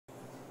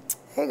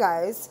Hey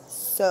guys,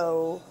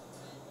 so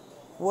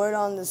word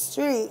on the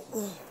street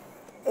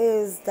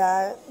is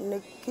that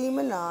Nicki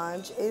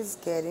Minaj is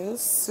getting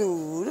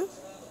sued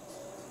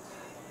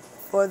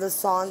for the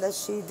song that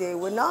she did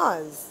with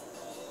Nas.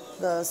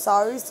 The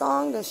Sorry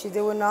song that she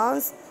did with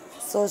Nas.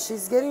 So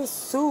she's getting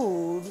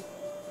sued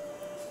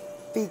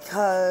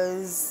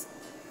because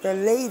the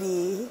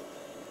lady,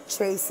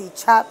 Tracy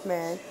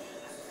Chapman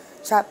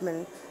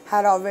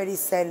had already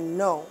said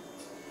no.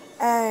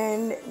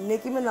 And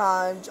Nicki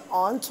Minaj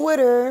on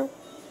Twitter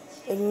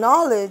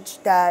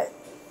acknowledged that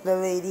the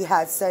lady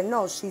had said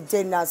no. She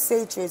did not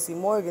say Tracy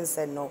Morgan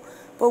said no,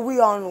 but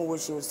we all knew what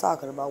she was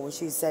talking about when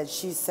she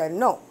said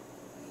no.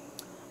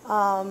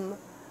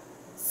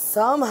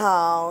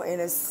 Somehow, in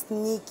a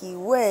sneaky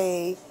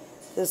way,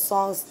 the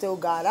song still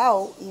got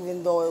out,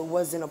 even though it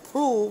wasn't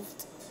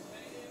approved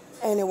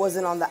and it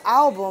wasn't on the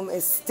album.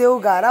 It still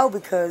got out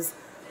because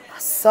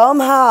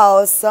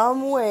somehow,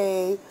 some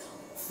way,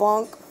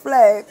 Funk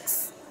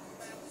Flex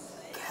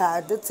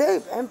had the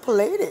tape and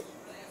played it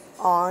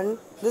on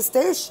the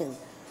station.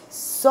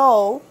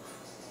 So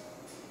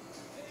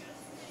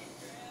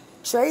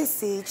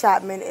Tracy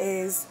Chapman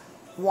is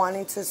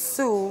wanting to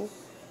sue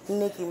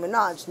Nicki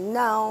Minaj.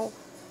 Now,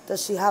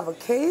 does she have a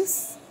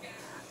case?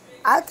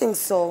 I think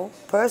so,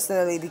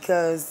 personally,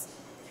 because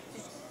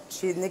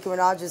Nicki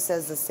Minaj just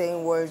says the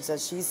same words that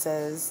she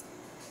says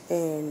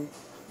in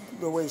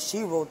the way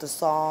she wrote the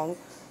song.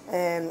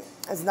 And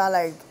it's not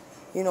like,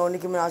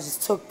 Nicki Minaj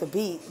just took the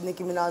beat.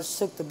 Nicki Minaj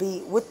took the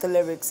beat with the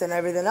lyrics and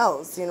everything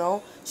else,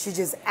 She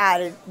just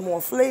added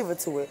more flavor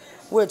to it,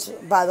 which,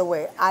 by the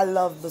way, I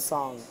love the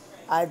song.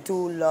 I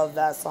do love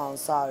that song,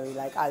 sorry.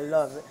 Like, I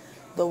love it.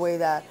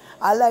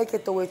 I like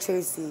it the way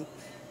Tracy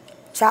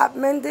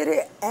Chapman did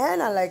it,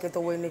 and I like it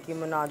the way Nicki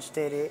Minaj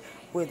did it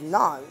with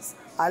Nas.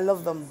 I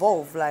love them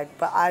both,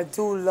 but I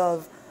do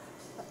love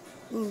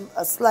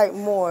a slight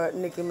more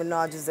Nicki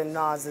Minaj's and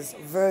Nas's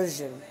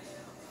version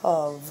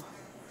of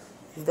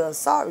the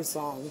Sorry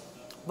song.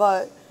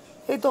 But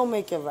it don't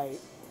make it right.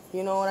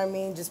 You know what I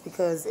mean? Just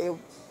because it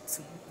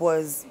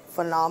was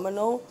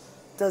phenomenal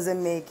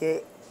doesn't make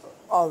it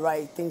a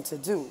right thing to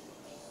do.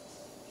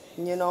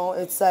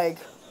 It's like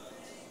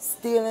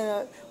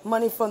stealing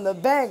money from the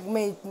bank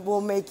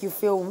will make you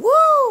feel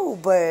woo,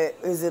 but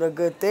is it a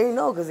good thing?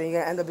 No, because then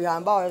you're going to end up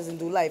behind bars and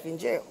do life in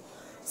jail.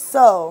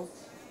 So,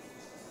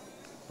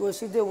 what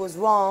she did was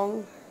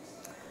wrong.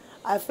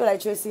 I feel like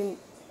Tracy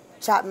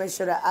Chapman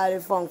should have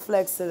added Funk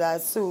Flex to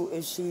that suit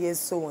if she is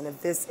suing,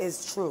 if this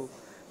is true.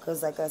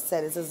 Because like I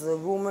said, it's just a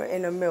rumor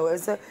in the mill.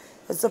 It's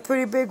a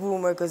pretty big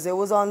rumor because it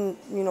was on,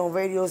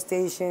 radio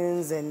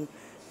stations and,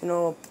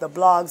 the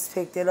blogs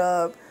picked it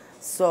up.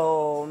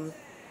 So,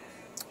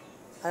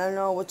 I don't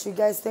know what you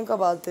guys think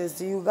about this.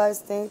 Do you guys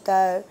think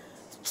that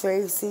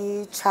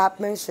Tracy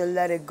Chapman should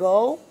let it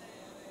go?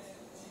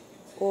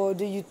 Or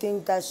do you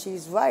think that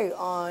she's right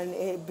on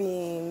it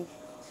being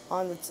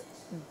on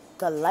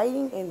the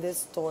lighting in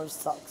this store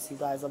sucks, you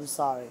guys. I'm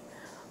sorry.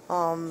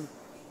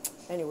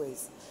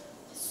 Anyways,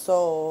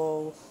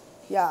 so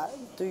yeah,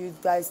 do you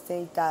guys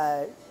think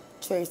that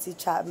Tracy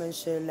Chapman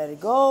should let it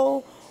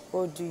go?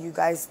 Or do you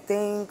guys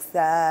think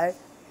that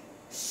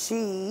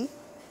she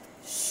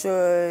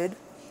should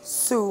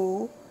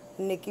sue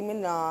Nicki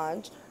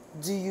Minaj?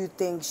 Do you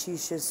think she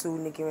should sue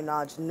Nicki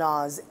Minaj,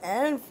 Nas,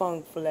 and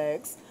Funk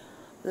Flex?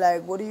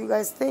 What do you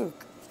guys think?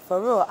 For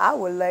real, I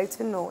would like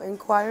to know.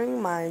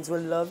 Inquiring minds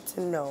would love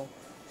to know.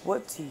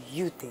 What do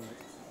you think?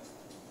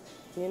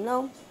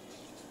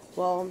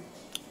 Well,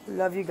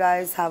 love you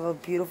guys. Have a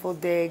beautiful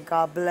day.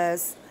 God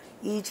bless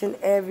each and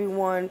every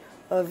one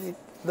of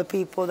the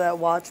people that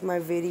watch my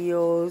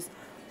videos.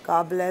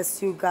 God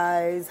bless you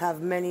guys.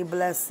 Have many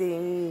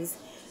blessings.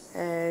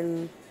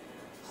 And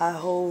I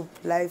hope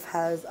life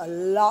has a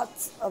lot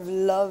of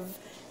love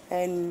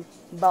and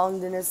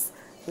boundedness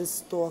in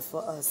store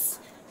for us.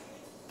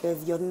 Que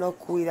Dios nos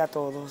cuida a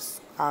todos.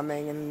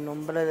 Amén. En el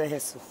nombre de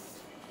Jesús.